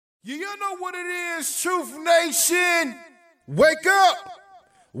You know what it is, Truth Nation. Wake up.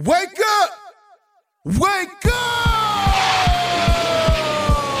 Wake up. Wake up.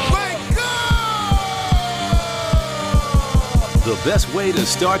 Wake up. The best way to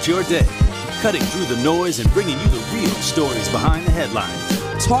start your day. Cutting through the noise and bringing you the real stories behind the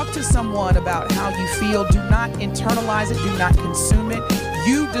headlines. Talk to someone about how you feel. Do not internalize it. Do not consume it.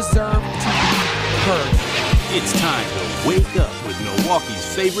 You deserve to be heard. It's time to wake up with Milwaukee's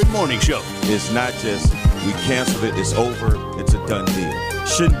favorite morning show. It's not just we canceled it, it's over, it's a done deal.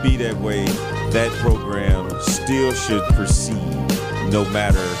 Shouldn't be that way. That program still should proceed no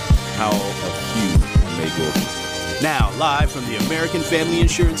matter how a few may go against it. Now, live from the American Family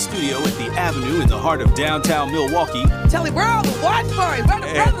Insurance Studio at the Avenue in the heart of downtown Milwaukee. Telly, where all the watch party? Where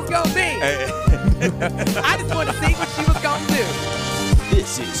the brothers gonna be? I just want to see what she was gonna do.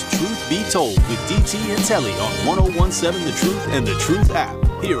 This is Truth Be Told with DT and Telly on 1017 The Truth and The Truth app.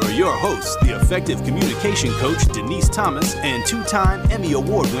 Here are your hosts, the effective communication coach Denise Thomas and two-time Emmy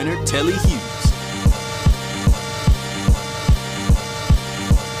Award winner Telly Hughes.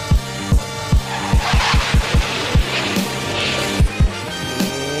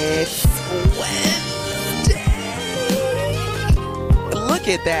 It's Wednesday. Look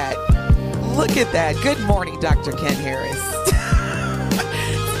at that. Look at that. Good morning, Dr. Ken Harris.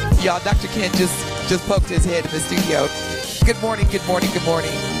 Y'all, Dr. Ken just poked his head in the studio. Good morning, good morning, good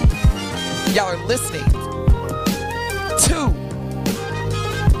morning. Y'all are listening to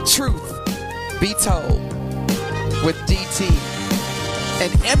Truth Be Told with DT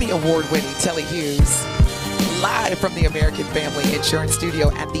and Emmy Award-winning Telly Hughes, live from the American Family Insurance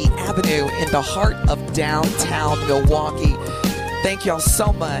Studio at the Avenue in the heart of downtown Milwaukee. Thank y'all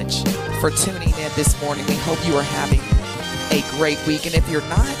so much for tuning in this morning. We hope you are having a great week. And if you're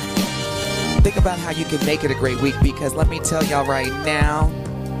not, think about how you can make it a great week, because let me tell y'all right now,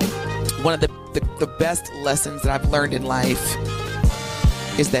 one of the best lessons that I've learned in life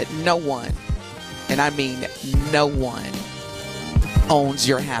is that no one, and I mean no one, owns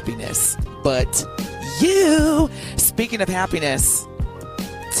your happiness but you. Speaking of happiness,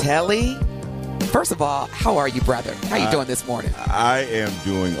 Telly, first of all, how are you, brother? How you doing this morning? I am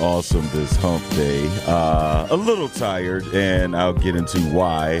doing awesome this hump day. A little tired, and I'll get into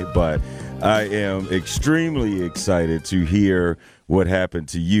why, but I am extremely excited to hear what happened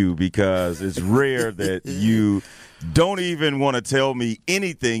to you, because it's rare that you don't even want to tell me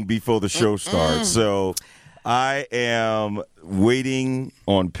anything before the show starts. So I am waiting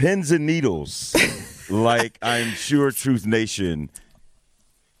on pins and needles, like I'm sure Truth Nation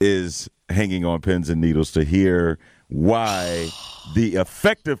is hanging on pins and needles to hear why the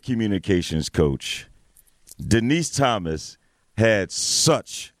effective communications coach, Denise Thomas, had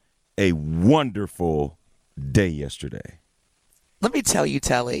such a wonderful day yesterday. Let me tell you,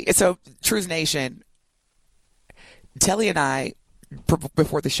 Telly. So, Truth Nation, Telly and I,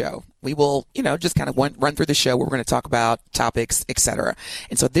 before the show, we will, just kind of run through the show. We're going to talk about topics, etc.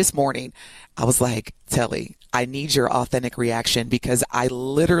 And so this morning, I was like, Telly, I need your authentic reaction, because I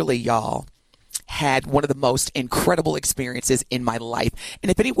literally, y'all, had one of the most incredible experiences in my life.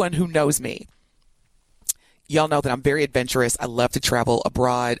 And if anyone who knows me, y'all know that I'm very adventurous. I love to travel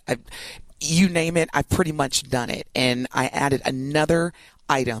abroad. You name it, I've pretty much done it. And I added another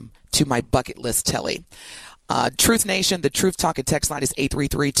item to my bucket list, Telly. Truth Nation, the Truth Talk and text line is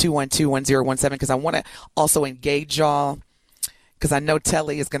 833-212-1017, because I want to also engage y'all, because I know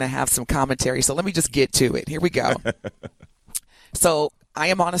Telly is going to have some commentary. So let me just get to it. Here we go. So I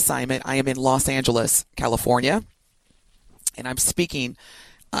am on assignment. I am in Los Angeles, California, and I'm speaking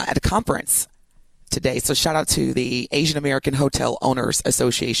at a conference today. So shout out to the Asian American Hotel Owners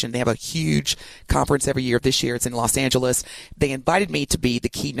Association. They have a huge conference every year. This year it's in Los Angeles. They invited me to be the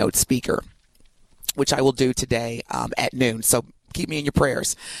keynote speaker, which I will do today at noon. So keep me in your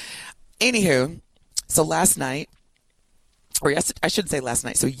prayers. Anywho, so last night, or yes, I shouldn't say last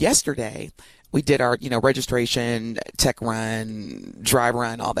night. So yesterday we did our, registration, tech run, drive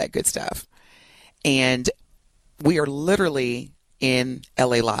run, all that good stuff. And we are literally in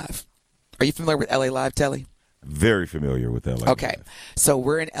LA Live. Are you familiar with LA Live, Telly? Very familiar with LA Live. Okay. So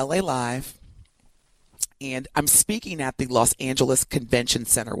we're in LA Live, and I'm speaking at the Los Angeles Convention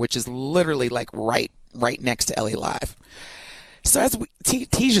Center, which is literally like right next to LA Live. So as Tej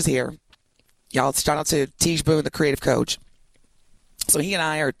is here, y'all, shout out to Tej Boone, the creative coach. So he and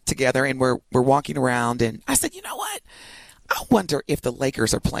I are together, and we're walking around, and I said, you know what? I wonder if the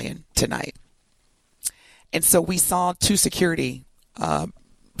Lakers are playing tonight. And so we saw two security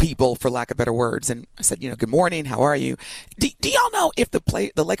people, for lack of better words. And I said, good morning. How are you? Do y'all know if the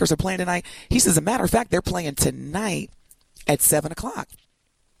Lakers are playing tonight? He says, as a matter of fact, they're playing tonight at 7 o'clock.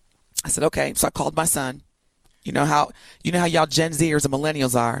 I said, okay. So I called my son. You know how y'all Gen Zers and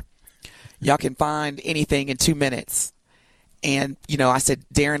millennials are. Y'all can find anything in 2 minutes. And, I said,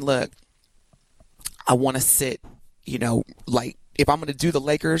 Darren, look, I want to sit, like if I'm going to do the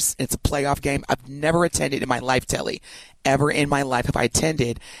Lakers, it's a playoff game. I've never attended in my life, Telly, ever in my life have I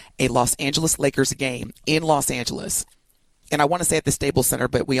attended a Los Angeles Lakers game in Los Angeles. And I want to say at the Staples Center,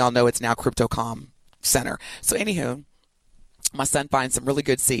 but we all know it's now Crypto.com Center. So anywho, my son finds some really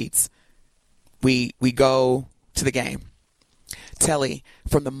good seats. We go to the game. Telly,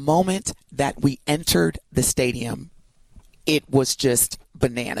 from the moment that we entered the stadium, it was just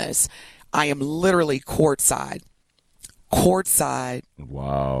bananas. I am literally courtside.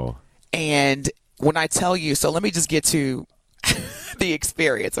 Wow. And when I tell you, so let me just get to the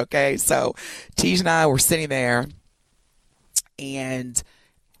experience, okay? So Tej and I were sitting there, and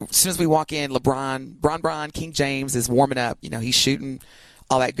as soon as we walk in, LeBron, King James is warming up. He's shooting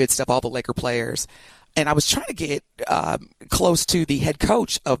all that good stuff, all the Laker players. And I was trying to get close to the head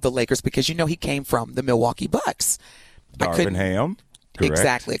coach of the Lakers because, he came from the Milwaukee Bucks. Darvin Ham. Correct.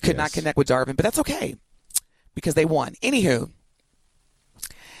 Exactly. I could not connect with Darvin, but that's okay because they won. Anywho,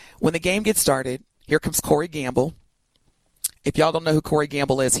 when the game gets started, here comes Corey Gamble. If y'all don't know who Corey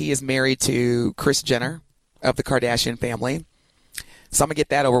Gamble is, he is married to Kris Jenner of the Kardashian family. So I'm going to get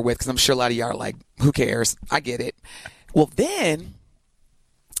that over with because I'm sure a lot of y'all are like, who cares? I get it. Well, then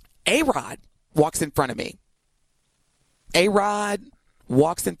A-Rod walks in front of me. A-Rod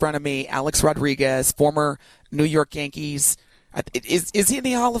walks in front of me. Alex Rodriguez, former New York Yankees. Is he in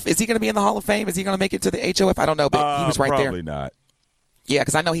the Hall of? Is he going to be in the Hall of Fame? Is he going to make it to the HOF? I don't know, but he was right there. Probably not. Yeah,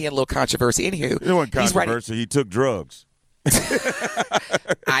 because I know he had a little controversy. Anywho, it wasn't controversy. He took drugs.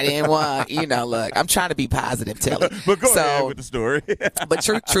 I didn't want, look, I'm trying to be positive, Telly. But go ahead with the story. But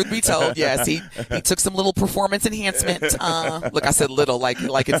truth be told, yes, he took some little performance enhancement. Look, I said little, like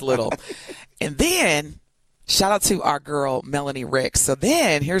it's little. And then, shout out to our girl, Melanie Ricks. So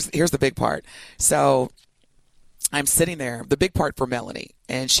then, here's the big part. So I'm sitting there, the big part for Melanie,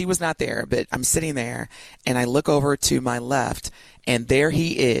 and she was not there, but I'm sitting there, and I look over to my left, and there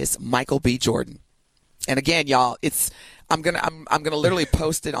he is, Michael B. Jordan. And again, y'all, I'm gonna literally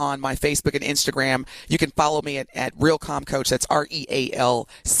post it on my Facebook and Instagram. You can follow me at Realcom Coach. That's REALCOMM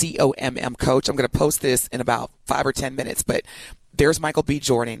Coach. I'm gonna post this in about 5 or 10 minutes. But there's Michael B.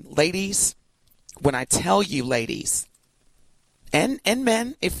 Jordan, ladies. When I tell you, ladies, and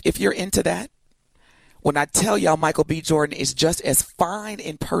men, if you're into that, when I tell y'all Michael B. Jordan is just as fine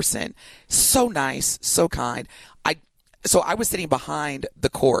in person, so nice, so kind. So I was sitting behind the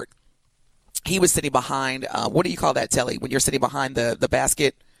court. He was sitting behind, what do you call that, Telly, when you're sitting behind the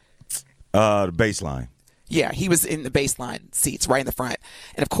basket? The baseline. Yeah, he was in the baseline seats right in the front.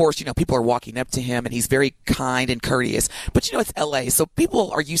 And, of course, people are walking up to him, and he's very kind and courteous. But, it's L.A., so people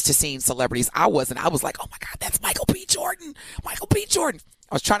are used to seeing celebrities. I wasn't. I was like, oh, my God, that's Michael B. Jordan. Michael B. Jordan.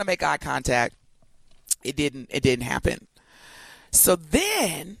 I was trying to make eye contact. It didn't happen. So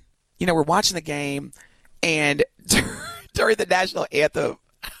then, we're watching the game, and during the national anthem,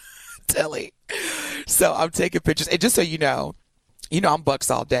 Telly. So I'm taking pictures. And just so you know, I'm Bucks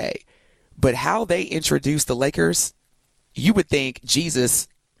all day. But how they introduce the Lakers, you would think Jesus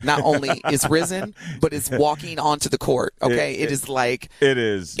not only is risen, but is walking onto the court. Okay? It is like. It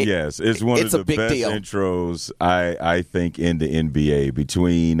is, yes. It's one of the best intros, I think, in the NBA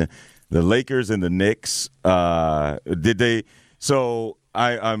between the Lakers and the Knicks.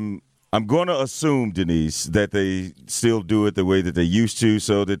 I'm going to assume, Denise, that they still do it the way that they used to,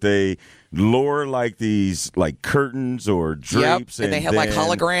 so that they lower like these like curtains or drapes, and they have like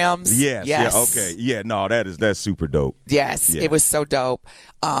holograms. Yes. Yeah. Okay. Yeah. No, that's super dope. Yes, yeah. It was so dope.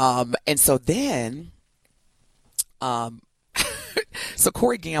 And so then, so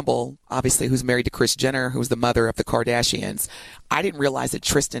Corey Gamble, obviously, who's married to Kris Jenner, who's the mother of the Kardashians. I didn't realize that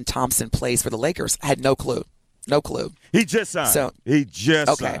Tristan Thompson plays for the Lakers. I had no clue. He just signed.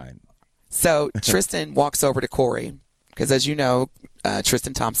 Signed. So Tristan walks over to Corey because, as you know,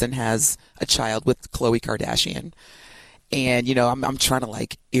 Tristan Thompson has a child with Khloe Kardashian. And, I'm trying to,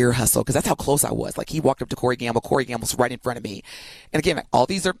 like, ear hustle because that's how close I was. Like, he walked up to Corey Gamble. Corey Gamble's right in front of me. And, again, all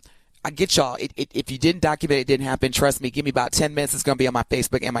these are – I get y'all. If you didn't document it, didn't happen, trust me, give me about 10 minutes. It's going to be on my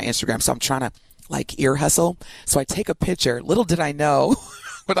Facebook and my Instagram. So I'm trying to, like, ear hustle. So I take a picture. Little did I know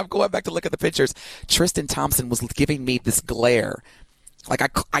 – when I'm going back to look at the pictures, Tristan Thompson was giving me this glare. Like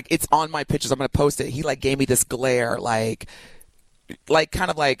it's on my pictures. I'm going to post it. He gave me this glare, like kind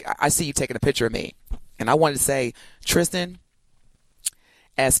of like I see you taking a picture of me. And I wanted to say, Tristan,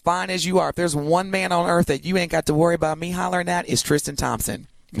 as fine as you are, if there's one man on earth that you ain't got to worry about me hollering at, is Tristan Thompson.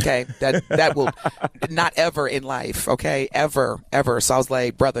 Okay, that will not ever in life. Okay, ever. So I was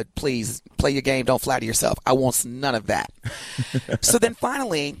like, brother, please play your game. Don't flatter yourself. I want none of that. So then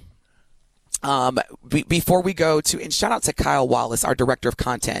finally, before we go to, and shout out to Kyle Wallace, our director of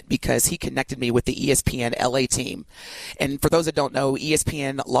content, because he connected me with the ESPN LA team. And for those that don't know,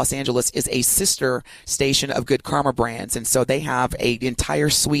 ESPN Los Angeles is a sister station of Good Karma Brands. And so they have an entire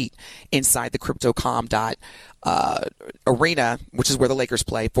suite inside the Crypto.com arena, which is where the Lakers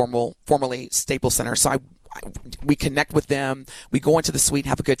play, formerly Staples Center. So we connect with them. We go into the suite and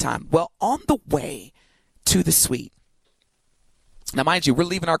have a good time. Well, on the way to the suite, now, mind you, we're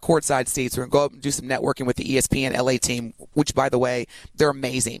leaving our courtside seats. We're going to go up and do some networking with the ESPN LA team, which, by the way, they're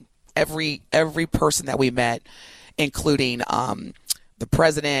amazing. Every person that we met, including the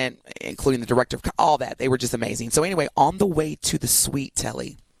president, including the director of all that, they were just amazing. So anyway, on the way to the suite,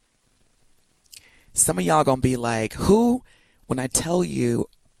 Telly, some of y'all going to be like, who, when I tell you,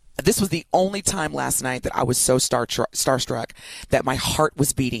 this was the only time last night that I was so starstruck that my heart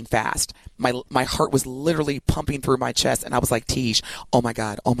was beating fast. My heart was literally pumping through my chest, and I was like, Tish, oh my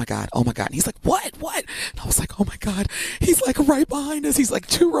God, oh my God, oh my God. And he's like, what? And I was like, oh my God. He's like right behind us. He's like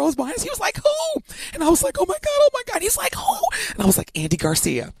 2 rows behind us. He was like, who? And I was like, oh my God, oh my God. He's like, who? And I was like, Andy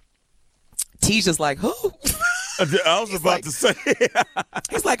Garcia. Tish is like, who? I was about to say.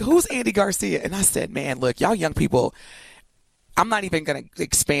 He's like, who's Andy Garcia? And I said, man, look, y'all young people, I'm not even going to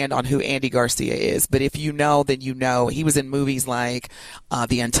expand on who Andy Garcia is, but if you know, then you know. He was in movies like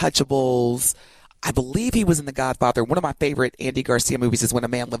The Untouchables. I believe he was in The Godfather. One of my favorite Andy Garcia movies is When a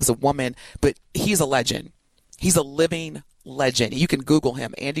Man Loves a Woman, but he's a legend. He's a living legend. You can Google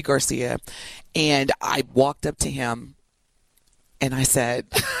him, Andy Garcia. And I walked up to him and I said,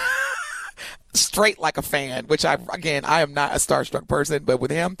 straight like a fan, which I am not a starstruck person, but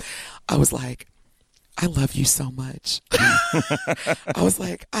with him, I was like, I love you so much. I was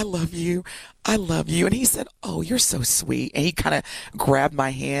like, I love you. I love you. And he said, oh, you're so sweet. And he kind of grabbed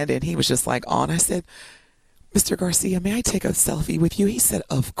my hand and he was just like, oh, and I said, Mr. Garcia, may I take a selfie with you? He said,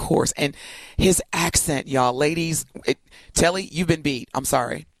 of course. And his accent, y'all, ladies, Telly, you've been beat. I'm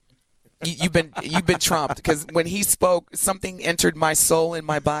sorry. You've been trumped, because when he spoke, something entered my soul and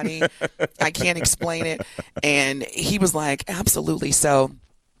my body. I can't explain it. And he was like, absolutely. So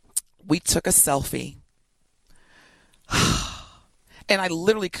we took a selfie. And I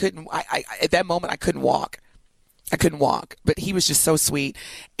literally couldn't, at that moment, I couldn't walk. But he was just so sweet.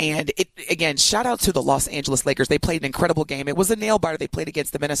 And again, shout out to the Los Angeles Lakers. They played an incredible game. It was a nail biter. They played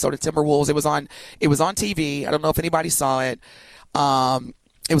against the Minnesota Timberwolves. It was on TV. I don't know if anybody saw it.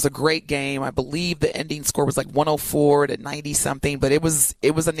 It was a great game. I believe the ending score was like 104-90 something, but it was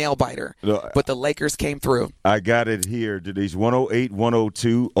a nail biter. No, but the Lakers came through. I got it here, Denise.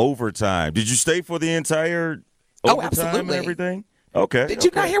 108-102 overtime. Did you stay for the entire overtime absolutely. And everything? Okay. Did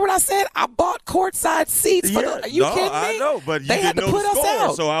you not hear what I said? I bought courtside seats. Are you kidding me? I know, but you didn't know the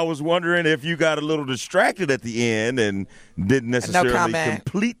score, so I was wondering if you got a little distracted at the end and didn't necessarily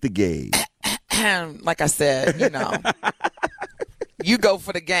complete the game. Like I said, you go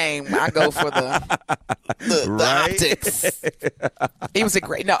for the game. I go for the optics. It was a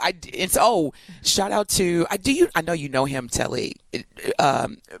great. Shout out to I know you know him, Telly.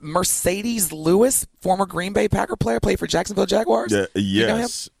 Mercedes Lewis, former Green Bay Packer player, played for Jacksonville Jaguars. Yes. You know him?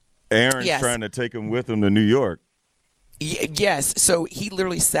 Aaron's trying to take him with him to New York. Yes. So he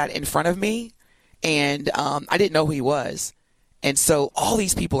literally sat in front of me, and I didn't know who he was. And so all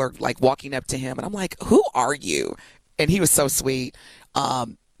these people are like walking up to him, and I'm like, who are you? And he was so sweet.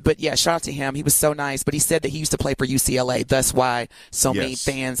 But yeah, shout out to him. He was so nice. But he said that he used to play for UCLA. That's why so many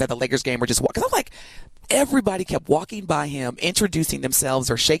fans at the Lakers game were just walking. I'm like, everybody kept walking by him, introducing themselves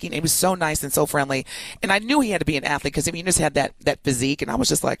or shaking. It was so nice and so friendly. And I knew he had to be an athlete because he just had that physique. And I was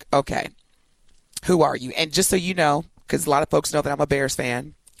just like, okay, who are you? And just so you know, because a lot of folks know that I'm a Bears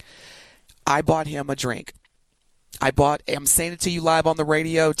fan, I bought him a drink. I'm saying it to you live on the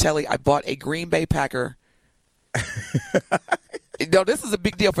radio, Telly, I bought a Green Bay Packer. No, this is a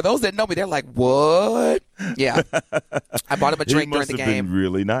big deal. For those that know me, they're like, what? Yeah. I bought him a drink during the game. He must have been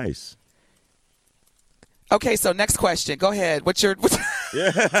really nice. Okay, so next question. Go ahead. What's your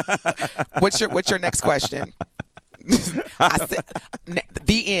next question? I said,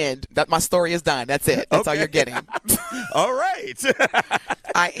 the end. That my story is done. That's it. That's all you're getting. All right.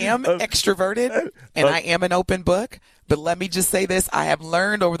 I am extroverted and I am an open book, but let me just say this. I have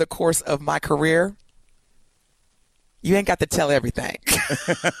learned over the course of my career, you ain't got to tell everything.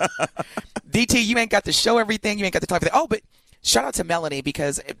 DT, you ain't got to show everything. You ain't got to tell everything. Oh, but shout out to Melanie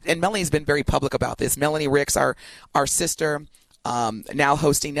and Melanie's been very public about this. Melanie Ricks, our sister, now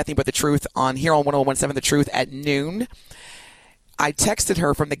hosting Nothing But the Truth here on 101.7 The Truth at noon. I texted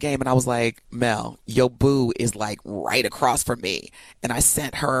her from the game and I was like, Mel, your boo is like right across from me. And I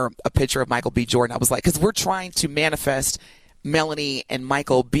sent her a picture of Michael B. Jordan. I was like, because we're trying to manifest Melanie and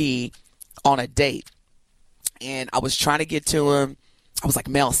Michael B. on a date. And I was trying to get to him. I was like,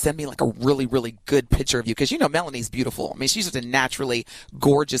 Mel, send me like a really, really good picture of you. Because, Melanie's beautiful. I mean, she's just a naturally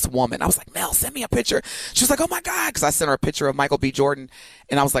gorgeous woman. I was like, Mel, send me a picture. She was like, oh, my God. Because I sent her a picture of Michael B. Jordan.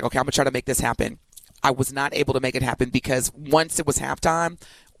 And I was like, okay, I'm going to try to make this happen. I was not able to make it happen because once it was halftime,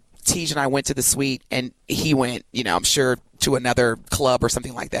 Tej and I went to the suite and he went, I'm sure to another club or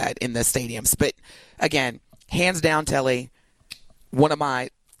something like that in the stadiums. But again, hands down, Telly, one of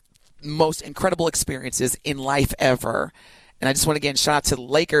my most incredible experiences in life ever. And I just want to again shout out to the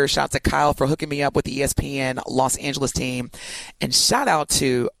Lakers, shout out to Kyle for hooking me up with the ESPN Los Angeles team, and shout out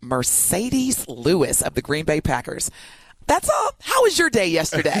to Mercedes Lewis of the Green Bay Packers. That's all. How was your day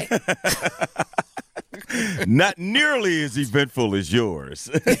yesterday? Not nearly as eventful as yours.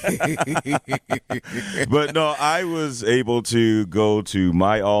 But no, I was able to go to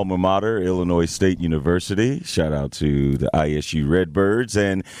my alma mater, Illinois State University. Shout out to the ISU Redbirds.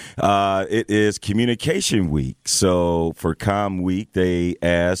 And it is Communication Week. So for Com Week, they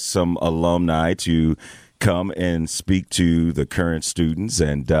asked some alumni to come and speak to the current students,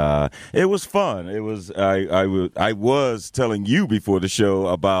 and it was fun. It was I was telling you before the show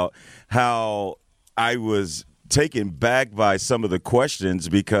about how I was taken back by some of the questions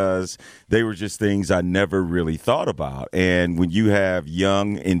because they were just things I never really thought about. And when you have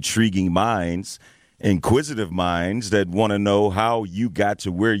young, intriguing minds, inquisitive minds that want to know how you got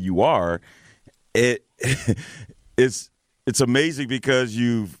to where you are, it's amazing because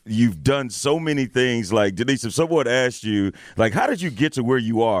you've done so many things. Like, Denise, if someone asked you, like, how did you get to where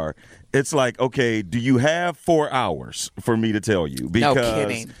you are? It's like, okay, do you have 4 hours for me to tell you? Because no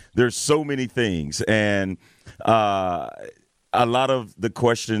kidding. There's so many things. And a lot of the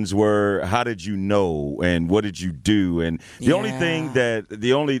questions were, how did you know and what did you do? And the only thing that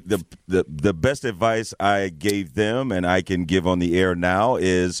the best advice I gave them and I can give on the air now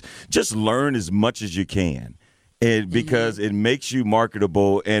is just learn as much as you can. Because it makes you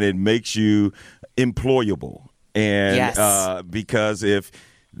marketable and it makes you employable. And because if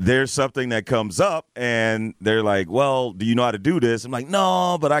there's something that comes up and they're like, well, do you know how to do this? I'm like,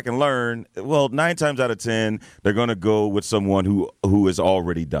 no, but I can learn. Well, 9 times out of 10, they're going to go with someone who has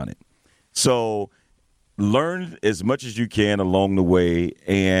already done it. So learn as much as you can along the way,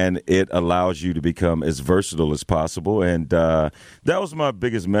 and it allows you to become as versatile as possible. And that was my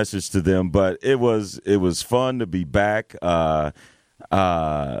biggest message to them. But it was fun to be back.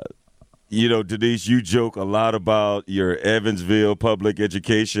 Denise, you joke a lot about your Evansville public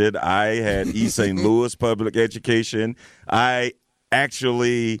education. I had East St. Louis public education. I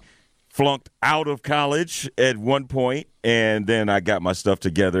actually flunked out of college at one point, and then I got my stuff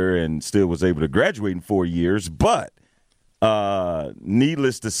together and still was able to graduate in 4 years. But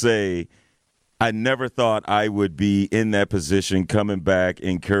needless to say, I never thought I would be in that position, coming back,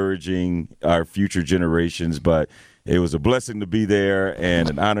 encouraging our future generations. But it was a blessing to be there and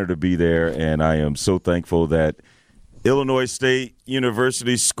an honor to be there, and I am so thankful that Illinois State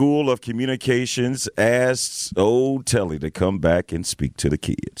University School of Communications asked old Telly to come back and speak to the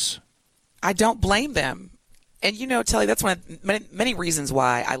kids. I don't blame them. And, Telly, that's one of many reasons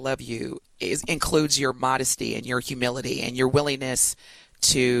why I love you includes your modesty and your humility and your willingness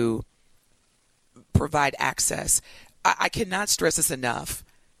to provide access. I cannot stress this enough.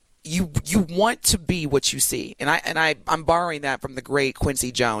 You want to be what you see. And I'm borrowing that from the great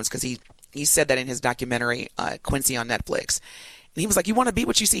Quincy Jones because he said that in his documentary, Quincy on Netflix. And he was like, you want to be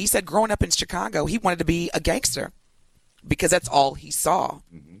what you see. He said growing up in Chicago, he wanted to be a gangster because that's all he saw.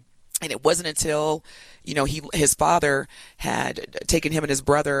 Mm-hmm. And it wasn't until, his father had taken him and his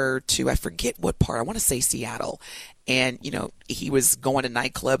brother to, I forget what part, I want to say Seattle. And, he was going to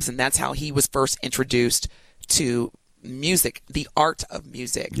nightclubs, and that's how he was first introduced to music, the art of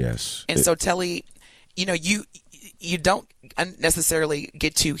music. Yes. And so, Telly, you don't necessarily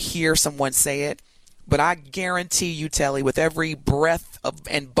get to hear someone say it, but I guarantee you, Telly, with every breath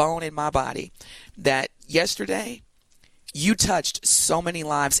and bone in my body, that yesterday you touched so many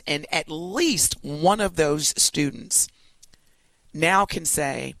lives, and at least one of those students now can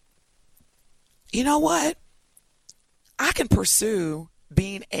say, you know what? I can pursue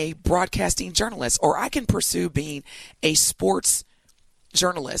being a broadcasting journalist, or I can pursue being a sports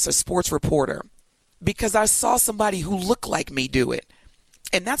journalist, a sports reporter, because I saw somebody who looked like me do it.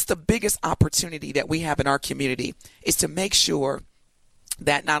 And that's the biggest opportunity that we have in our community, is to make sure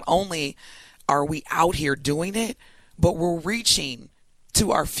that not only are we out here doing it, but we're reaching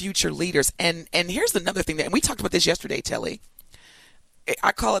to our future leaders. And here's another thing and we talked about this yesterday, Telly.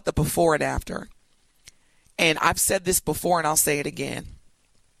 I call it the before and after. And I've said this before and I'll say it again.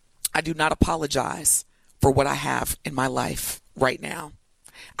 I do not apologize for what I have in my life right now.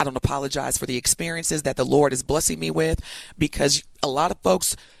 I don't apologize for the experiences that the Lord is blessing me with, because a lot of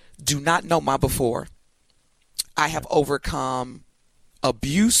folks do not know my before. I have overcome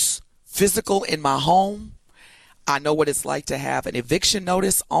abuse, physical, in my home. I know what it's like to have an eviction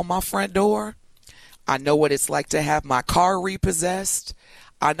notice on my front door. I know what it's like to have my car repossessed.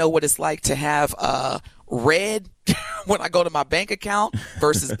 I know what it's like to have red when I go to my bank account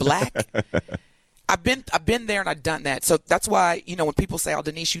versus black. I've been there and I've done that. So that's why, when people say, "Oh,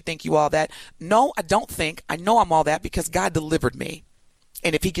 Denise, you think you all that?" No, I don't think. I know I'm all that because God delivered me.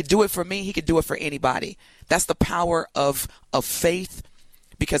 And if he could do it for me, he could do it for anybody. That's the power of faith,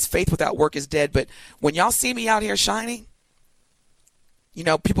 because faith without work is dead. But when y'all see me out here shining,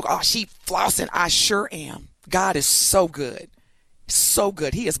 people go, "Oh, she flossing." I sure am. God is so good. So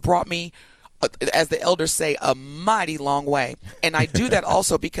good. He has brought me, as the elders say, a mighty long way. And I do that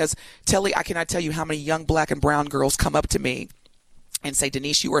also because, Telly, I cannot tell you how many young black and brown girls come up to me and say,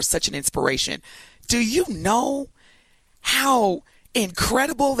 "Denise, you are such an inspiration." Do you know how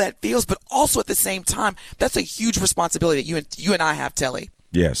incredible that feels? But also at the same time, that's a huge responsibility that you and I have, Telly.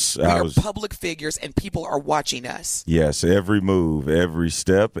 Yes. We are public figures and people are watching us. Yes, every move, every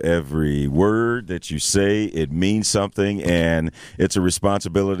step, every word that you say, it means something, and it's a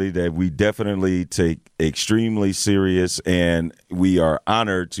responsibility that we definitely take extremely serious, and we are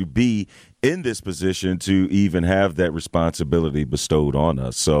honored to be in this position to even have that responsibility bestowed on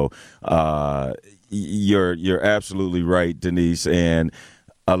us. So you're absolutely right, Denise, and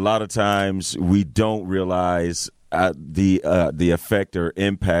a lot of times we don't realize the effect or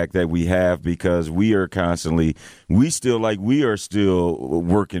impact that we have, because we are still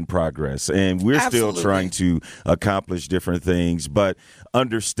work in progress, and we're Absolutely. still trying to accomplish different things. But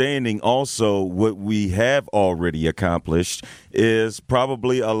understanding also what we have already accomplished is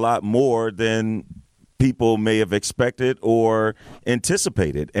probably a lot more than people may have expected or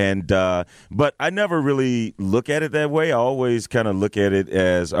anticipated. And but I never really look at it that way. I always kind of look at it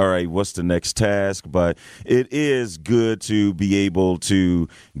as, all right, what's the next task? But it is good to be able to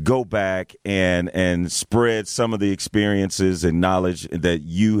go back and spread some of the experiences and knowledge that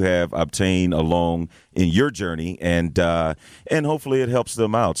you have obtained along in your journey, and hopefully it helps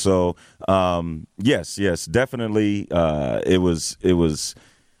them out. So yes, definitely. It was.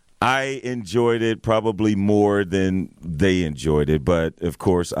 I enjoyed it probably more than they enjoyed it, but of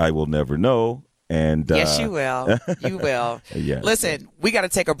course I will never know. And yes, you will. You will. Yes. Listen, we got to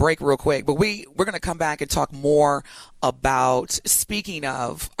take a break real quick, but we're going to come back and talk more about, speaking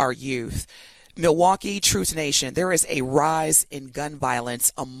of our youth, Milwaukee, Truth Nation, there is a rise in gun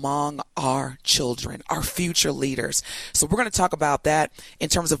violence among our children, our future leaders. So we're going to talk about that in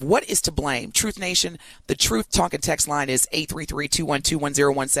terms of what is to blame. Truth Nation, the Truth Talk and Text line is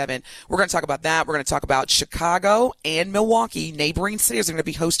 833-212-1017. We're going to talk about that. We're going to talk about Chicago and Milwaukee, neighboring cities, are going to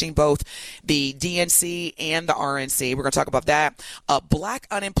be hosting both the DNC and the RNC. We're going to talk about that. Black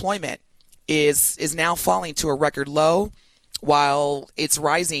unemployment is now falling to a record low, while it's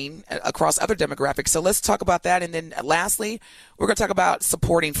rising across other demographics. So let's talk about that. And then lastly, we're going to talk about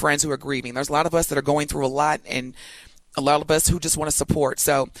supporting friends who are grieving. There's a lot of us that are going through a lot, and a lot of us who just want to support.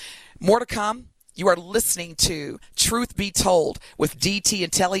 So more to come. You are listening to Truth Be Told with DT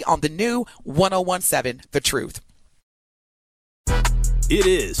and Telly on the new 101.7 The Truth. It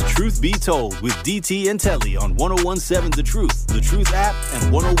is Truth Be Told with DT and Telly on 101.7 The Truth app,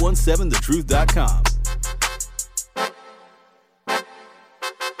 and 1017thetruth.com.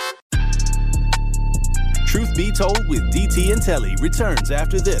 Truth Be Told with DT and Telly returns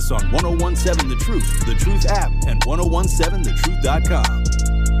after this on 1017 The Truth app, and 1017thetruth.com.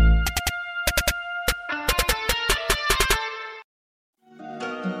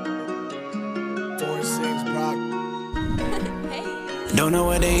 Don't know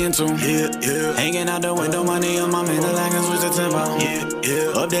what they into. Yeah. Hanging out the window, money on my man, I can switch the tempo.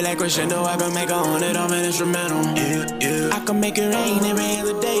 Yeah. Up there like crescendo, I can make 100 on an instrumental. Yeah. I can make it rain every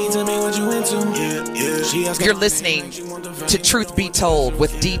other day. Tell me what you into. Yeah. You're listening to Truth Be Told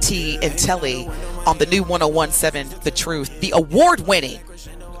with DT and Telly on the new 101.7 The Truth, the award-winning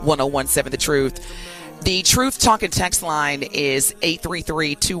 101.7 The Truth. The Truth Talk and Text line is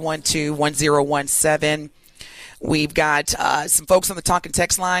 833-212-1017. We've got some folks on the talk and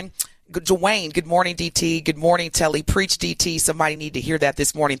text line. Dwayne, good morning, DT. Good morning, Telly. Preach, DT. Somebody need to hear that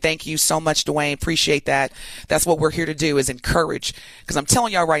this morning. Thank you so much, Dwayne. Appreciate that. That's what we're here to do, is encourage. Because I'm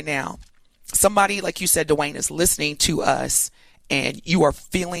telling y'all right now, somebody, like you said, Dwayne, is listening to us, and you are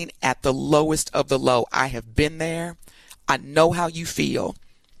feeling at the lowest of the low. I have been there. I know how you feel.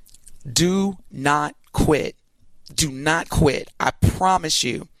 Do not quit. Do not quit. I promise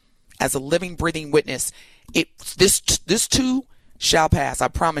you, as a living, breathing witness, this too shall pass. I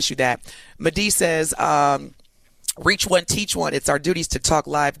promise you that. Madi says, reach one, teach one. It's our duties to talk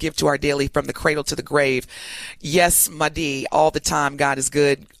live, give to our daily from the cradle to the grave. Yes, Madi, all the time. God is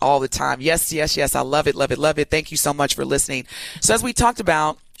good all the time. Yes, yes, yes. I love it, love it, love it. Thank you so much for listening. So as we talked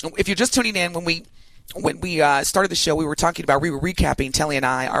about, if you're just tuning in, when we started the show, we were recapping, Telly and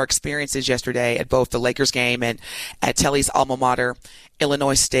I, our experiences yesterday at both the Lakers game and at Telly's alma mater,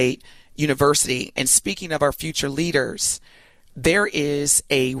 Illinois State University. And speaking of our future leaders, there is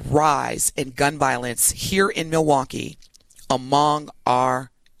a rise in gun violence here in Milwaukee among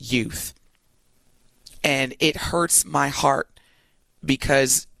our youth. And it hurts my heart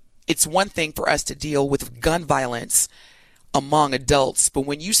because it's one thing for us to deal with gun violence among adults, but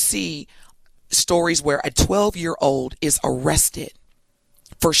when you see stories where a 12-year-old is arrested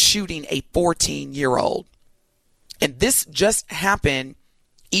for shooting a 14-year-old. And this just happened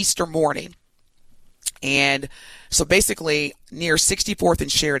Easter morning. And so basically near 64th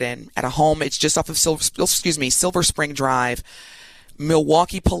and Sheridan at a home, it's just off of Silver Spring Drive,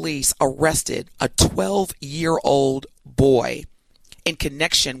 Milwaukee police arrested a 12-year-old boy in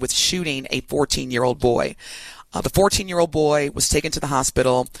connection with shooting a 14-year-old boy. The 14-year-old boy was taken to the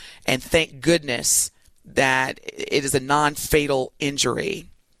hospital, and thank goodness that it is a non-fatal injury.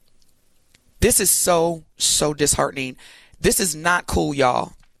 This is so disheartening. This is not cool,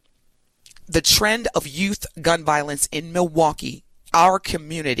 y'all. The trend of youth gun violence in Milwaukee, our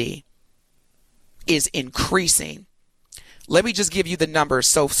community, is increasing. Let me just give you the numbers.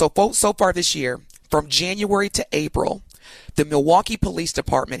 So far this year, from January to April, the Milwaukee Police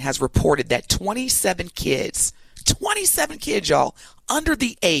Department has reported that 27 kids, y'all, under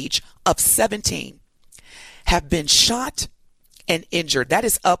the age of 17 have been shot and injured. That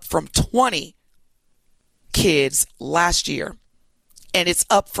is up from 20 kids last year. And it's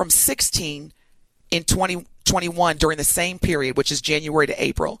up from 16 in 2021 during the same period, which is January to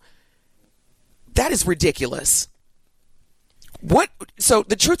April. That is ridiculous. So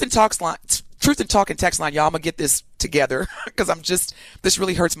the Truth and Talk and text line, y'all, I'm going to get this together because this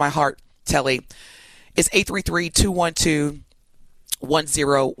really hurts my heart, Telly. It's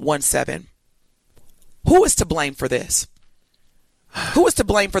 833-212-1017. Who is to blame for this? Who is to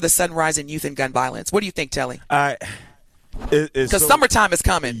blame for the sudden rise in youth and gun violence? What do you think, Telly? Because summertime is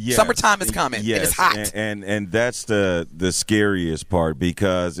coming. Yes, summertime is coming. Yes, it is hot. And that's the scariest part,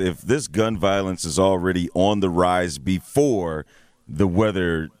 because if this gun violence is already on the rise before the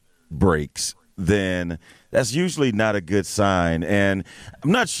weather breaks, then that's usually not a good sign. And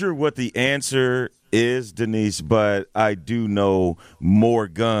I'm not sure what the answer is, Denise, but I do know more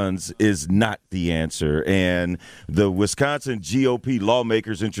guns is not the answer. And the Wisconsin GOP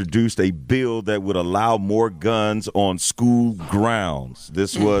lawmakers introduced a bill that would allow more guns on school grounds.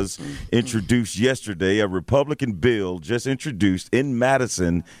 This was introduced yesterday, a Republican bill just introduced in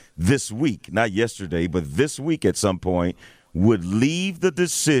Madison this week, not yesterday, but this week at some point, would leave the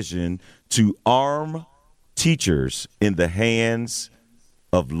decision to arm teachers in the hands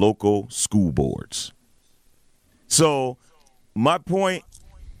of local school boards. So my point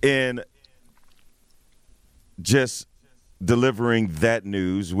in just delivering that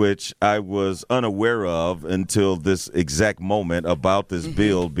news, which I was unaware of until this exact moment about this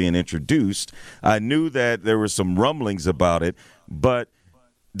bill being introduced, I knew that there were some rumblings about it. But,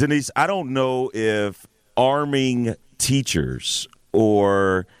 Denise, I don't know if arming teachers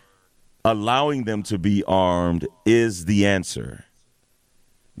or allowing them to be armed is the answer.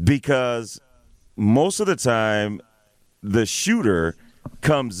 Because most of the time the shooter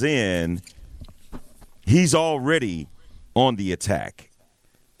comes in, he's already on the attack.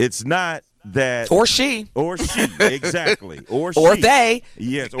 It's not that or she exactly or or she. they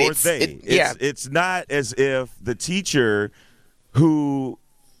Yes, or they. It's not as if the teacher, who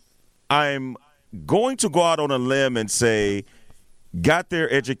I'm going to go out on a limb and say got their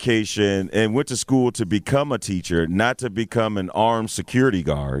education and went to school to become a teacher, not to become an armed security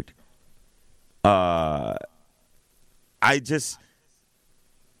guard.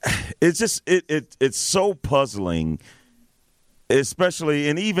 It's so puzzling, especially,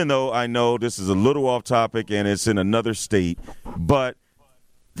 and even though I know this is a little off topic and it's in another state, but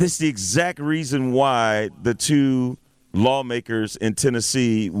this is the exact reason why the two lawmakers in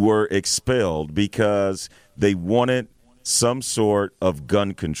Tennessee were expelled, because they wanted some sort of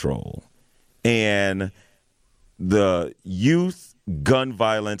gun control. And the youth gun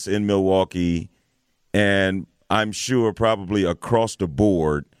violence in Milwaukee, and I'm sure probably across the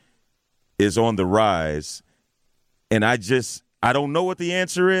board, is on the rise. And I don't know what the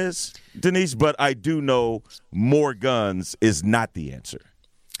answer is, Denise, but I do know more guns is not the answer.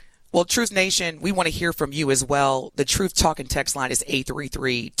 Well, Truth Nation, we want to hear from you as well. The Truth Talking text line is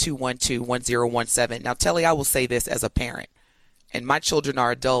 833-212-1017. Now, Telly, I will say this as a parent, and my children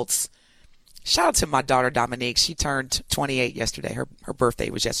are adults. Shout out to my daughter, Dominique. She turned 28 yesterday. Her birthday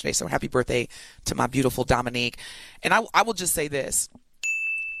was yesterday, so happy birthday to my beautiful Dominique. And I will just say this.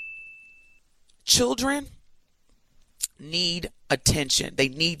 Children need attention. They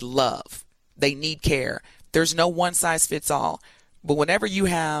need love. They need care. There's no one size fits all. But whenever you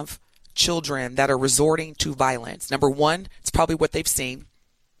have children that are resorting to violence, number one, it's probably what they've seen.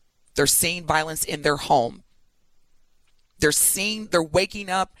 They're seeing violence in their home. They're waking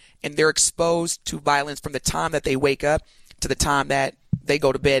up and they're exposed to violence from the time that they wake up to the time that they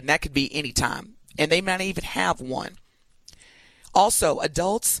go to bed. And that could be any time. And they might not even have one. Also,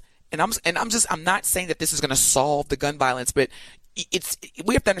 adults, and I'm not saying that this is going to solve the gun violence, but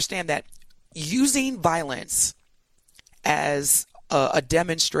we have to understand that using violence as a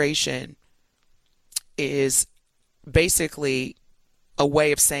demonstration is basically a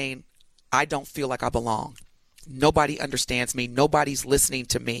way of saying, I don't feel like I belong. Nobody understands me. Nobody's listening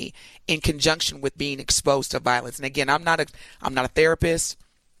to me, in conjunction with being exposed to violence. And again, I'm not a therapist,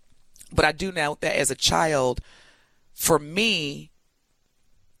 but I do know that as a child, for me,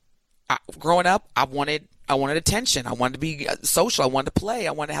 growing up, I wanted attention. I wanted to be social. I wanted to play.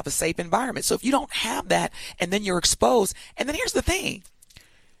 I wanted to have a safe environment. So if you don't have that and then you're exposed, and then here's the thing.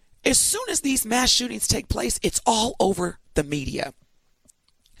 As soon as these mass shootings take place, it's all over the media.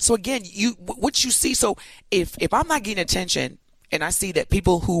 So again, what you see, so if I'm not getting attention and I see that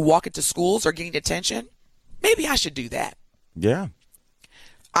people who walk into schools are getting attention, maybe I should do that. Yeah.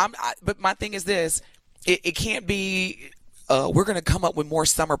 But my thing is this, it can't be, we're going to come up with more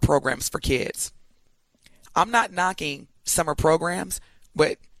summer programs for kids. I'm not knocking summer programs,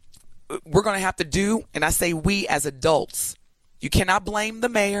 but we're going to have to do, and I say we as adults, you cannot blame the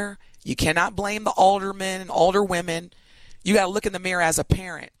mayor. You cannot blame the aldermen and alderwomen. You got to look in the mirror as a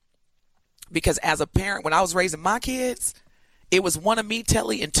parent. Because as a parent, when I was raising my kids, it was one of me,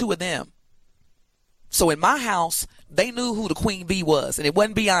 Telly, and two of them. So in my house, they knew who the Queen Bee was, and it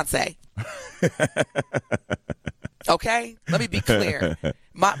wasn't Beyonce. Okay? Let me be clear.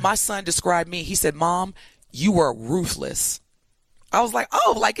 My son described me. He said, Mom, you were ruthless. I was like,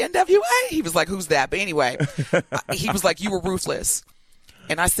 oh, like NWA? He was like, who's that? But anyway, he was like, you were ruthless.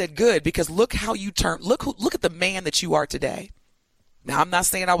 And I said, good, because look how you turned. Look at the man that you are today. Now, I'm not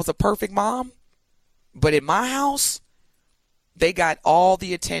saying I was a perfect mom, but in my house, they got all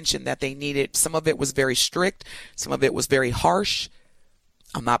the attention that they needed. Some of it was very strict. Some of it was very harsh.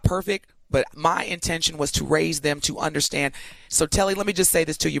 I'm not perfect, but my intention was to raise them to understand. So, Telly, let me just say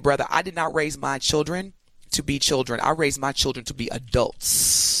this to you, brother. I did not raise my children to be children. I raised my children to be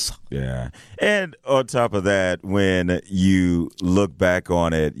adults. Yeah. And on top of that, when you look back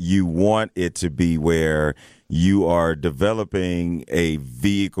on it, you want it to be where you are developing a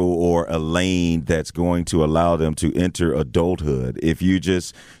vehicle or a lane that's going to allow them to enter adulthood. If you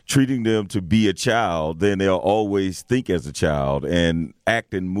just treating them to be a child, then they'll always think as a child and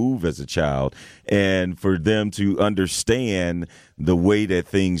act and move as a child. And for them to understand the way that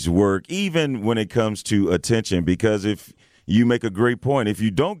things work, even when it comes to attention, because if you make a great point, if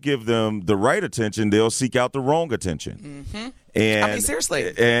you don't give them the right attention, they'll seek out the wrong attention. Mm-hmm. And I mean,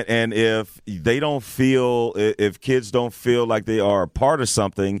 seriously. And if they don't feel, if kids don't feel like they are a part of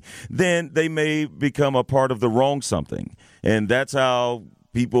something, then they may become a part of the wrong something. And that's how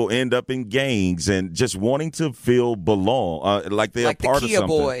people end up in gangs and just wanting to feel belong, like they're like a part the of Kia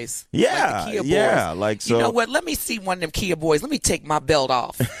something. Boys. Yeah, like the Kia yeah. Boys. Like so. You know what? Let me see one of them Kia Boys. Let me take my belt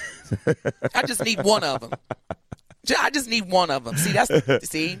off. I just need one of them. I just need one of them.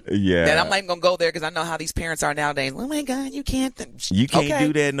 See, yeah. Then I'm not even gonna go there because I know how these parents are nowadays. Oh my God, you can't. You can't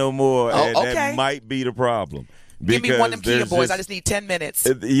do that no more. Oh, okay. That might be the problem. Give me one of them Kia Boys. I just need 10 minutes.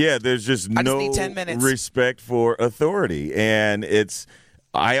 Yeah, there's just no 10 minutes. respect for authority, and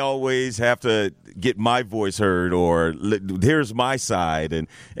I always have to get my voice heard, or here's my side, and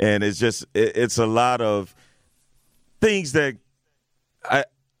it's just it's a lot of things that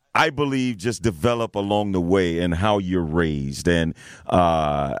I believe just develop along the way and how you're raised. And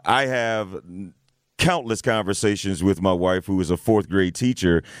I have countless conversations with my wife, who is a fourth grade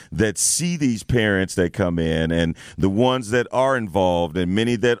teacher, that see these parents that come in and the ones that are involved and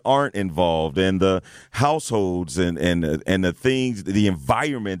many that aren't involved, and the households and the things, the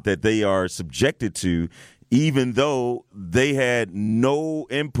environment that they are subjected to. even though they had no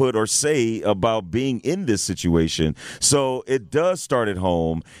input or say about being in this situation. So it does start at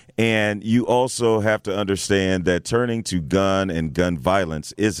home. And you also have to understand that turning to gun and gun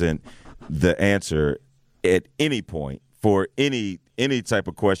violence isn't the answer at any point for any type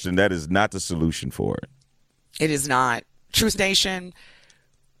of question. That is not the solution for it. It is not. Truth Nation,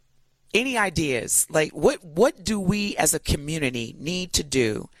 any ideas? Like, what do we as a community need to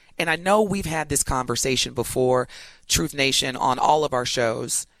do? And I know we've had this conversation before, Truth Nation, on all of our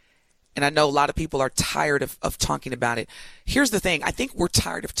shows. And I know a lot of people are tired of talking about it. Here's the thing. I think we're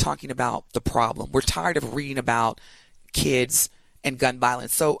tired of talking about the problem. We're tired of reading about kids and gun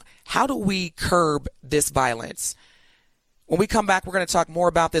violence. So how do we curb this violence? When we come back, we're going to talk more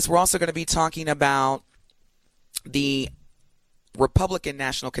about this. We're also going to be talking about the Republican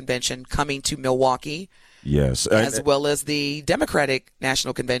National Convention coming to Milwaukee. Yes. As well as the Democratic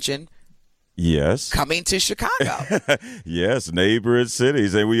National Convention. Yes. Coming to Chicago. Yes, neighboring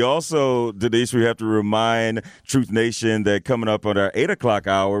cities. And we also, Denise, we have to remind Truth Nation that coming up on our 8 o'clock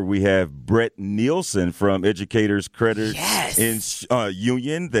hour, we have Brett Nielsen from Educators Credit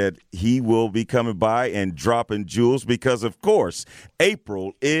Union, that he will be coming by and dropping jewels because, of course,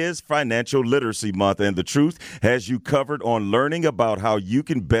 April is Financial Literacy Month, and the Truth has you covered on learning about how you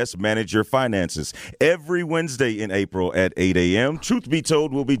can best manage your finances. Every Wednesday in April at 8 a.m., Truth Be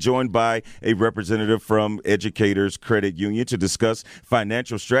Told, will be joined by a representative from Educators Credit Union to discuss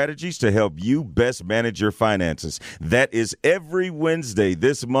financial strategies to help you best manage your finances. That is every Wednesday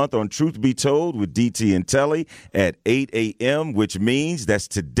this month on Truth Be Told with DT and Telly at 8 a.m., which means that's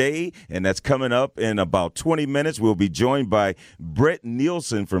today, and that's coming up in about 20 minutes. We'll be joined by Brett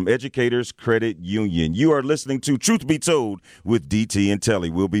Nielsen from Educators Credit Union. You are listening to Truth Be Told with DT and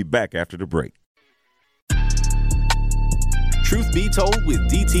Telly. We'll be back after the break. Truth Be Told with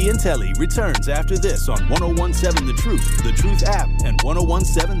DT and Telly returns after this on 1017 The Truth, The Truth app, and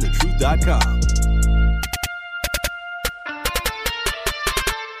 1017thetruth.com.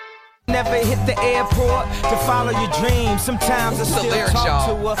 Never hit the airport to follow your dreams. Sometimes I still talk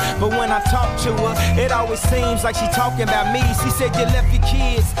to her, but when I talk to her, it always seems like she talking about me. She said you left your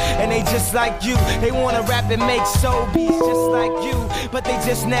kids, and they just like you. They wanna rap and make soul beats just like you, but they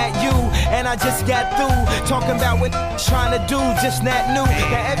just not you. And I just got through talking about what trying to do, just not new.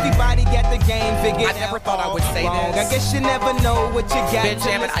 Now everybody got the game figured out. I never thought I would say this. I guess you never know what you got.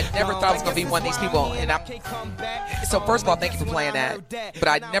 Benjamin, I never thought I was gonna be one of these people, and so first of all, thank you for playing that. But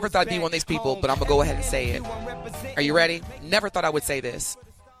I never thought I'd be one of these people, but I'm going to go ahead and say it. Are you ready? Never thought I would say this.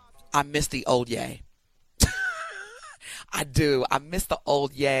 I miss the old Ye. I do. I miss the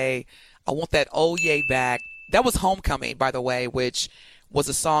old Ye. I want that old Ye back. That was Homecoming, by the way, which was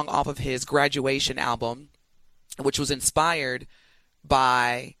a song off of his graduation album, which was inspired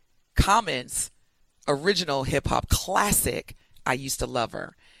by Common's original hip-hop classic, I Used to Love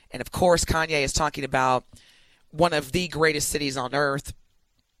Her. And, of course, Kanye is talking about one of the greatest cities on earth,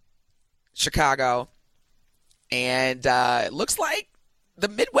 Chicago, and it looks like the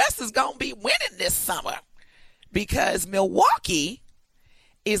Midwest is going to be winning this summer because Milwaukee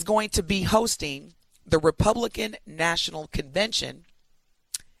is going to be hosting the Republican National Convention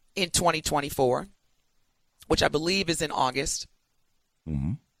in 2024, which I believe is in August.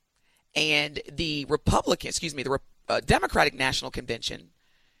 Mm-hmm. And the Democratic National Convention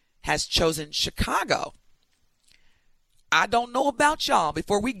has chosen Chicago. I don't know about y'all.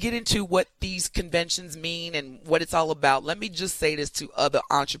 Before we get into what these conventions mean and what it's all about, let me just say this to other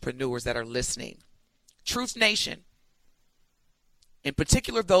entrepreneurs that are listening. Truth Nation, in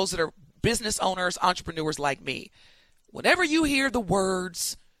particular those that are business owners, entrepreneurs like me, whenever you hear the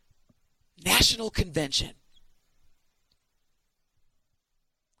words National Convention,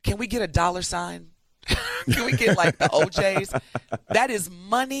 can we get a $sign? Can we get like the OJs? That is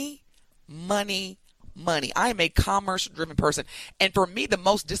money, money, money. I am a commerce-driven person. And for me, the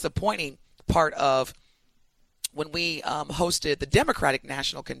most disappointing part of when we hosted the Democratic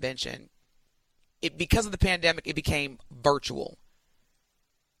National Convention, because of the pandemic, it became virtual.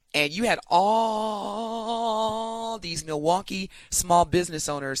 And you had all these Milwaukee small business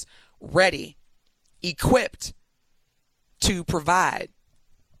owners ready, equipped to provide,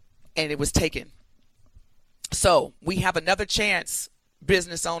 and it was taken. So we have another chance,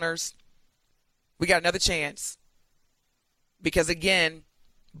 business owners. We got another chance because, again,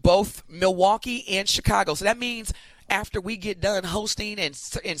 both Milwaukee and Chicago. So that means after we get done hosting and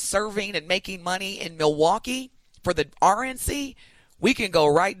serving and making money in Milwaukee for the RNC, we can go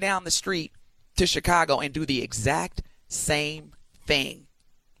right down the street to Chicago and do the exact same thing.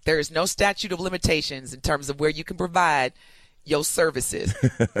 There is no statute of limitations in terms of where you can provide your services.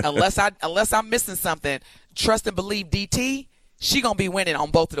 unless I'm missing something, trust and believe DT, she going to be winning on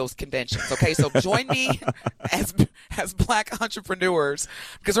both of those conventions. Okay, so join me as Black entrepreneurs.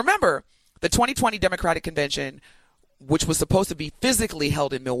 Because remember, the 2020 Democratic Convention, which was supposed to be physically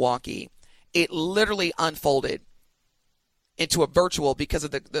held in Milwaukee, it literally unfolded into a virtual because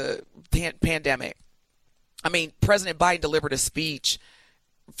of the pandemic. I mean, President Biden delivered a speech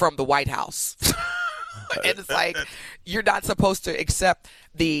from the White House. And it's like, you're not supposed to accept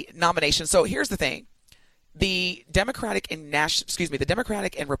the nomination. So here's the thing. The Democratic and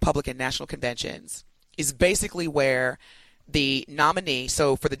Republican national conventions is basically where the nominee,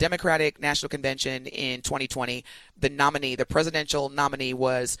 so for the Democratic National Convention in 2020, the presidential nominee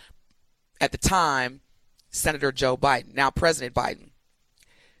was, at the time, Senator Joe Biden, now President Biden.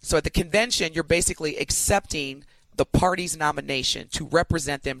 So at the convention, you're basically accepting the party's nomination to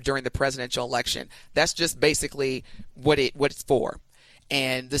represent them during the presidential election. That's just basically what it's for.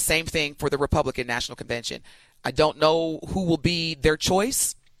 And the same thing for the Republican National Convention. I don't know who will be their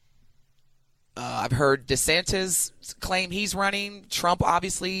choice. I've heard DeSantis claim he's running. Trump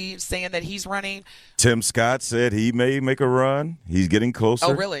obviously saying that he's running. Tim Scott said he may make a run. He's getting closer.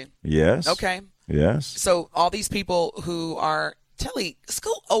 Oh, really? Yes. Okay. Yes. So all these people who are Telly,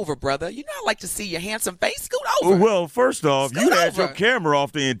 scoot over, brother. You know I like to see your handsome face. Scoot over. Well, first off, Scoot you had over. your camera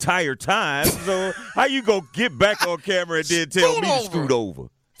off the entire time. So how you go get back on camera and then tell Scoot me over. to scoot over?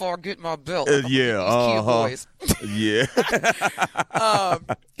 Before I get my belt. Yeah. These cute boys. Yeah.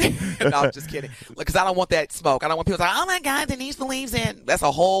 No, I'm just kidding. Because I don't want that smoke. I don't want people to say, oh, my God, Denise believes in. That's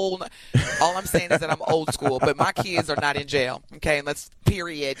a whole. All I'm saying is that I'm old school, but my kids are not in jail. Okay, and let's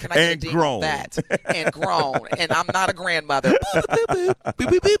period. Can I get a ding on that? And grown. And I'm not a grandmother. Boop, boop, boop, boop,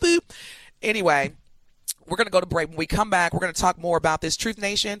 boop, boop, boop. Anyway, we're going to go to break. When we come back, we're going to talk more about this. Truth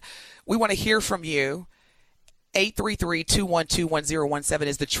Nation, we want to hear from you. 833-212-1017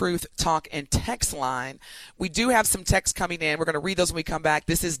 is the Truth Talk and Text line. We do have some texts coming in. We're going to read those when we come back.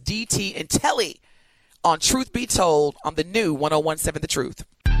 This is DT and Telly on Truth Be Told on the new 101.7 The Truth.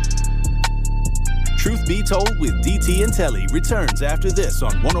 Truth Be Told with DT and Telly returns after this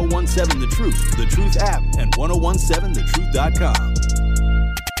on 101.7 The Truth app, and 1017thetruth.com.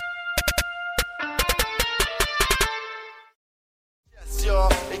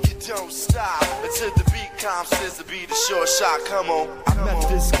 Y'all, and you don't stop until the beat comes, says to be the short shot. Come on. I met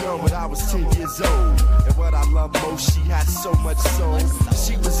this girl when I was 10 years old, and what I love most, she had so much soul.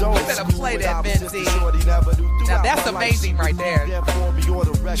 She was old. You better play that, Benzie. Now that's amazing right there.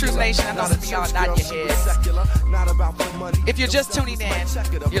 Truth Nation, I know this be all not your heads. If you're just tuning in,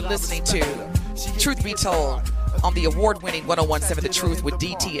 you're listening to Truth Be Told on the award-winning 101.7 The Truth with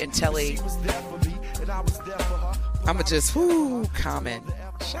DT and Telly. I'm going to just, comment.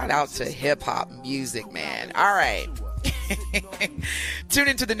 Shout out to hip-hop music, man. All right. Tune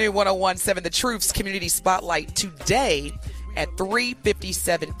into the new 101.7 The Truth's Community Spotlight today at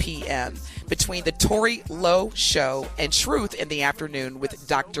 3:57 p.m. between the Tori Lowe Show and Truth in the Afternoon with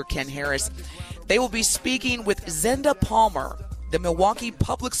Dr. Ken Harris. They will be speaking with Zenda Palmer, the Milwaukee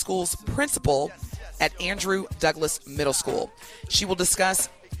Public Schools principal at Andrew Douglas Middle School. She will discuss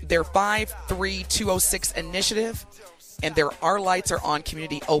their 53206 initiative and their Our Lights Are On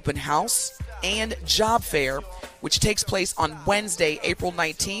community open house and job fair, which takes place on Wednesday, April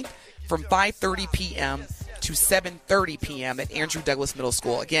 19th from 5:30 p.m. to 7:30 p.m. at Andrew Douglas Middle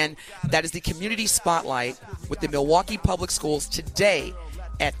School. Again, that is the community spotlight with the Milwaukee Public Schools today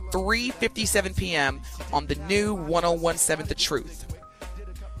at 3:57 p.m. on the new 101.7 The Truth.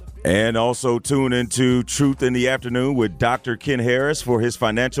 And also tune into Truth in the Afternoon with Dr. Ken Harris for his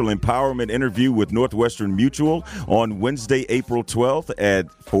financial empowerment interview with Northwestern Mutual on Wednesday, April 12th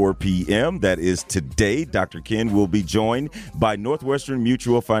at 4 p.m. That is today. Dr. Ken will be joined by Northwestern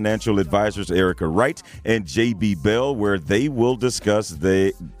Mutual financial advisors Erica Wright and J.B. Bell, where they will discuss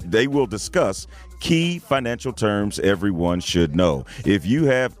key financial terms everyone should know. If you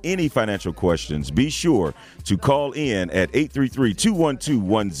have any financial questions, be sure to call in at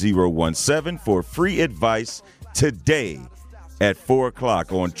 833-212-1017 for free advice today at 4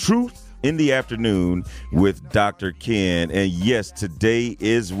 o'clock on Truth in the Afternoon with Dr. Ken. And yes, today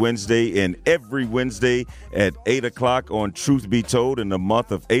is Wednesday, and every Wednesday at 8 o'clock on Truth Be Told in the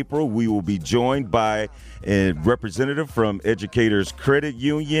month of April, we will be joined by a representative from Educators Credit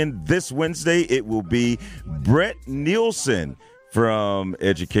Union. This Wednesday, it will be Brett Nielsen from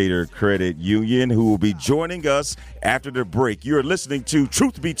Educator Credit Union, who will be joining us after the break. You're listening to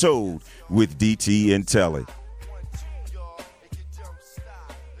Truth Be Told with DT and Telly.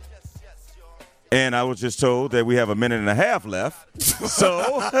 And I was just told that we have a minute and a half left. So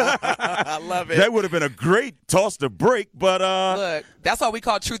I love it. That would have been a great toss to break, but look, that's why we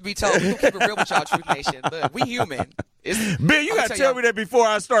call Truth Be Told. We keep it real with y'all, Truth Nation. Look, we human. Ben, you got to tell me that before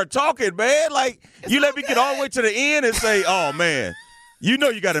I start talking, man. Like, you let me get all the way to the end and say, oh, man, you know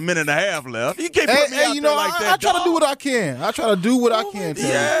you got a minute and a half left. You can't put me out there like that. I try to do what I can. I try to do what I can.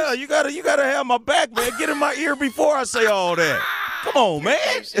 Yeah, you gotta have my back, man. Get in my ear before I say all that. Come on, man.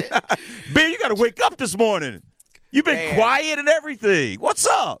 Ben, you got to wake up this morning. You've been quiet and everything. What's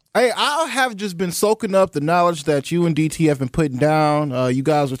up? Hey, I have just been soaking up the knowledge that you and DT have been putting down. You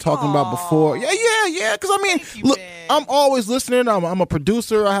guys were talking about before. Yeah. Because, I mean, look, Ben. I'm always listening. I'm a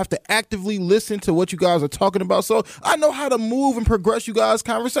producer. I have to actively listen to what you guys are talking about. So I know how to move and progress you guys'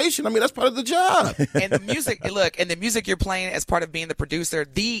 conversation. I mean, that's part of the job. And the music, look, and the music you're playing as part of being the producer,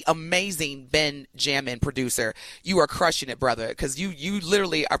 the amazing Ben Jammin producer, you are crushing it, brother, because you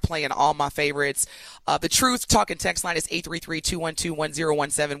literally are playing all my favorites. The Truth Talking text line is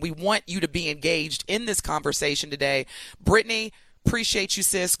 833-212-1017. We want you to be engaged in this conversation today. Brittany, appreciate you,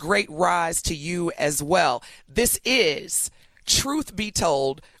 sis. Great rise to you as well. This is Truth Be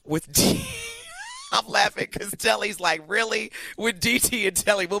Told with D. I'm laughing because Telly's like, really? With DT and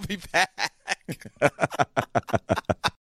Telly, we'll be back.